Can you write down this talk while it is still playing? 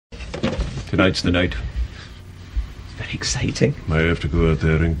Tonight's the night. Very exciting. I have to go out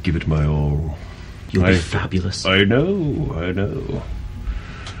there and give it my all. You'll be fabulous. I know,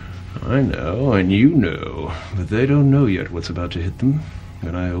 and you know. But they don't know yet what's about to hit them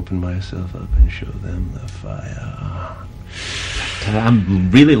when I open myself up and show them the fire.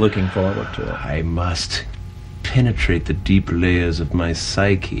 I'm really looking forward to it. I must penetrate the deep layers of my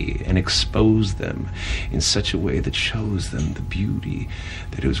psyche and expose them in such a way that shows them the beauty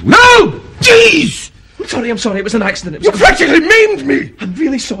that is... No! Jeez! I'm sorry, it was an accident. You practically maimed me! I'm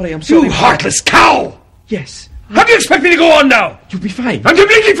really sorry, I'm sorry. You heartless cow! Yes. How do you expect me to go on now? You'll be fine. I'm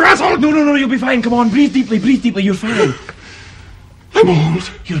completely frazzled! No, you'll be fine. Come on, breathe deeply, you're fine. I'm old.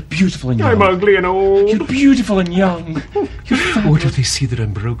 You're beautiful and young. I'm ugly and old. You're beautiful and young. You're fabulous. Or do they see that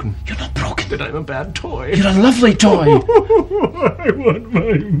I'm broken? You're not broken. That I'm a bad toy? You're a lovely toy. I want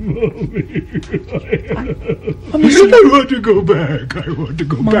my mommy. I want to go back. I want to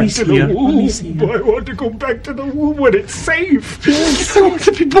go back to the womb. I want to go back to the womb when it's safe. Yes. I want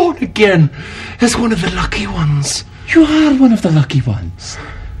to be born again as one of the lucky ones. You are one of the lucky ones.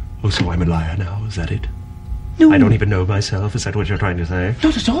 Oh, so I'm a liar now, is that it? No. I don't even know myself, is that what you're trying to say?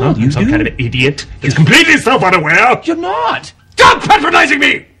 Not at all. Oh, You I'm some do. kind of idiot. You're completely self-unaware. You're not. Stop patronizing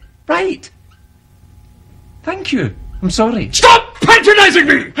me! Right. Thank you. I'm sorry. Stop patronizing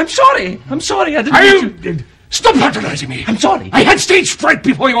me! I'm sorry. I didn't mean to. Stop patronizing me! I'm sorry. I had stage fright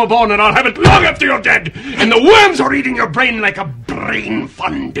before you were born, and I'll have it long after you're dead! And the worms are eating your brain like a brain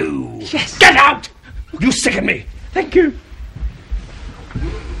fondue! Yes. Get out! You sicken me! Thank you.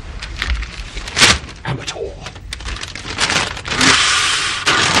 Amateur.